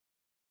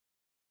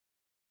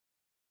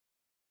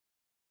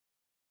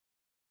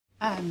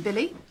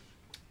Billy,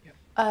 yep.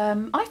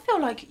 I feel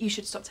like you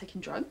should stop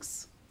taking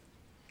drugs.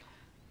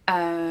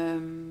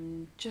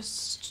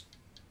 Just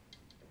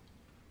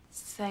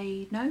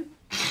say no.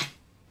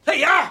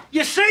 Hey,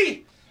 you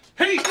see?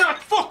 He's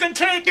not fucking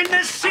taking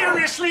this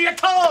seriously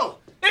at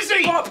all, is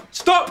he? Stop!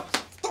 Stop!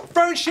 Stop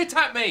throwing shit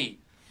at me!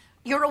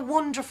 You're a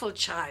wonderful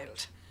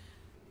child.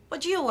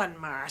 But you and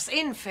Mars,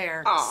 in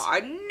fairness... Oh,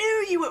 I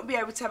knew you wouldn't be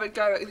able to have a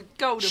go at the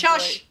golden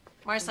Shush, boy.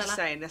 Marcella. I'm just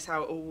saying, that's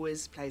how it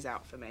always plays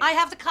out for me. I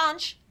have the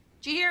conch.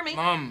 Do you hear me?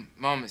 Mum,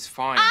 it's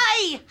fine.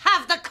 I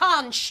have the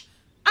conch,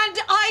 and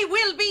I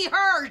will be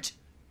heard.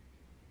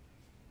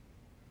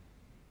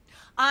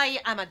 I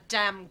am a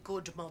damn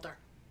good mother.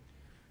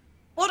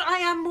 But I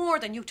am more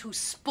than you two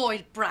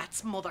spoiled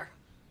brats' mother.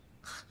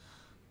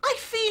 I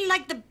feel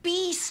like the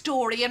B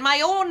story in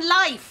my own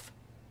life.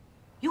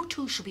 You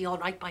two should be all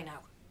right by now.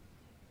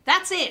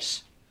 That's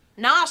it.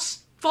 Not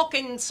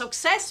fucking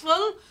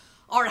successful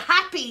or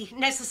happy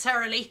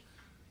necessarily,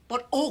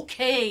 but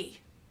okay.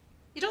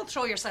 You don't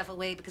throw yourself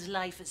away because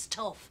life is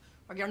tough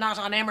or you're not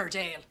on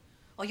Emmerdale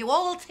or you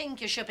all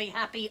think you should be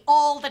happy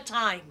all the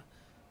time.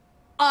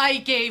 I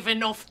gave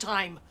enough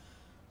time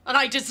and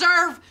I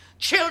deserve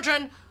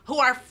children who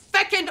are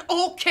feckin'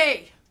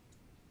 okay.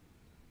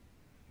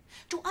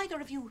 Do either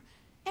of you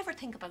ever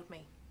think about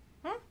me?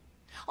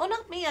 Oh,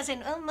 not me as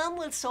in, oh, Mum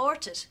will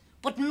sort it,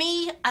 but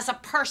me as a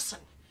person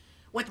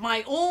with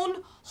my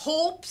own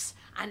hopes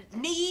and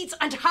needs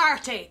and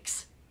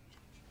heartaches.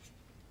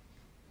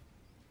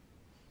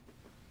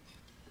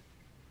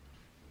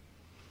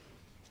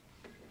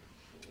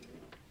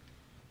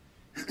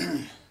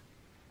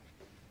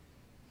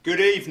 Good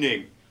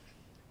evening.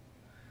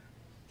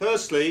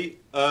 Firstly,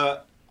 I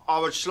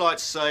would just like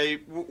to say,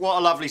 what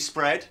a lovely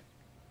spread.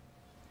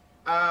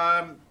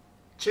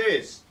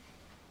 Cheers.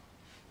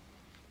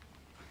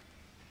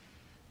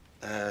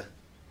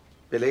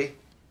 Billy,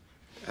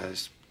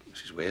 this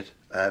is weird.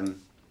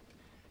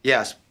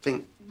 Yeah, I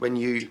think when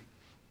you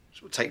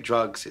sort of take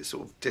drugs, it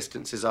sort of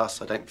distances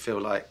us. I don't feel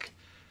like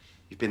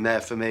you've been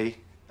there for me.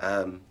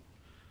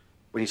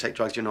 When you take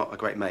drugs, you're not a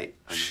great mate.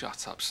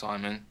 Shut up,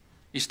 Simon.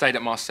 You stayed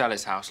at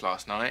Marcella's house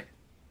last night.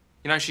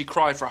 You know, she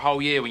cried for a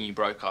whole year when you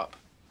broke up.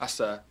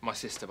 That's my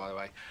sister, by the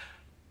way.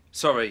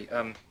 Sorry,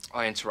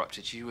 I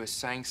interrupted. You were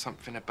saying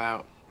something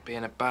about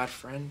being a bad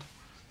friend?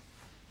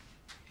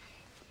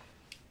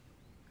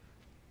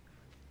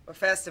 Well,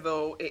 first of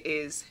all, it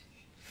is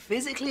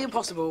physically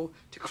impossible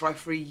to cry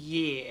for a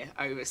year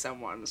over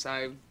someone,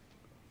 so...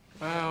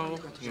 Well,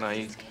 you know,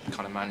 you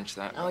kind of managed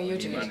that. Oh, you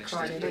did. Everybody,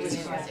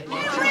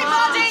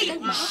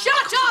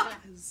 shut up!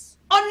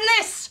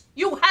 Unless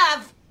you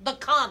have the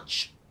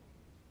conch.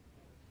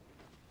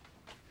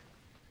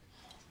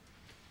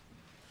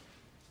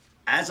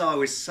 As I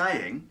was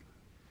saying,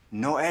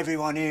 not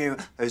everyone here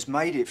has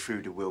made it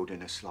through the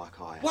wilderness like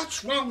I have.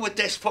 What's wrong with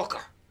this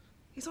fucker?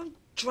 He's on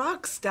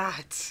drugs,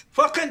 Dad.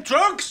 Fucking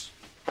drugs?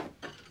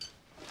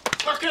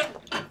 Fucking...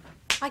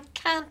 I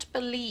can't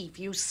believe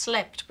you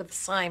slept with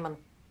Simon.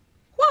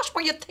 What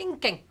were you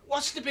thinking?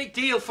 What's the big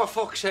deal, for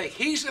fuck's sake?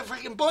 He's a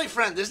fucking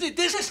boyfriend, isn't he?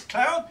 This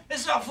clown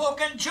is a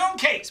fucking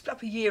junkie. Split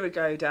up a year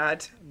ago,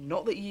 Dad.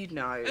 Not that you'd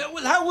know.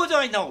 Well, how would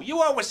I know?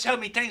 You always tell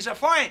me things are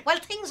fine. Well,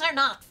 things are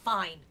not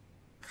fine.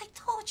 I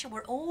thought you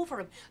were over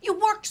him. You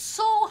worked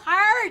so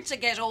hard to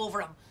get over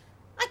him.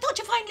 I thought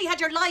you finally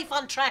had your life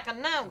on track,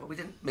 and now... Well, we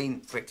didn't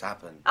mean for it to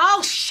happen.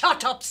 Oh,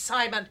 shut up,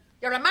 Simon.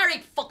 You're a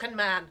married fucking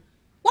man.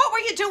 What were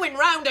you doing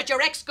round at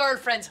your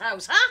ex-girlfriend's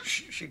house, huh?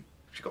 She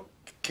got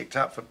kicked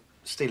out for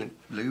stealing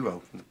loo roll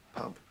from the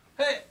pub.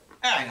 Hey,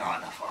 hang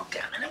on a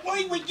fucking minute.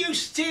 Why were you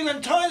stealing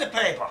toilet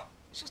paper?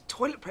 It's just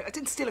toilet paper. I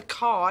didn't steal a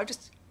car.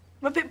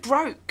 I'm a bit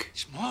broke.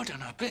 It's more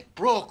than a bit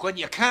broke when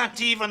you can't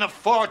even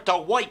afford to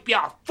wipe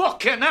your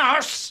fucking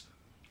arse.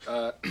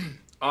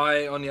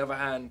 I, on the other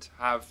hand,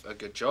 have a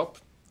good job.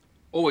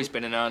 Always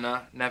been an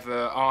earner,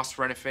 never asked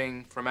for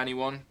anything from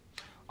anyone.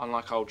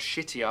 Unlike old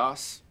shitty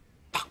ass.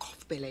 Fuck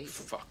off, Billy.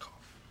 Fuck off.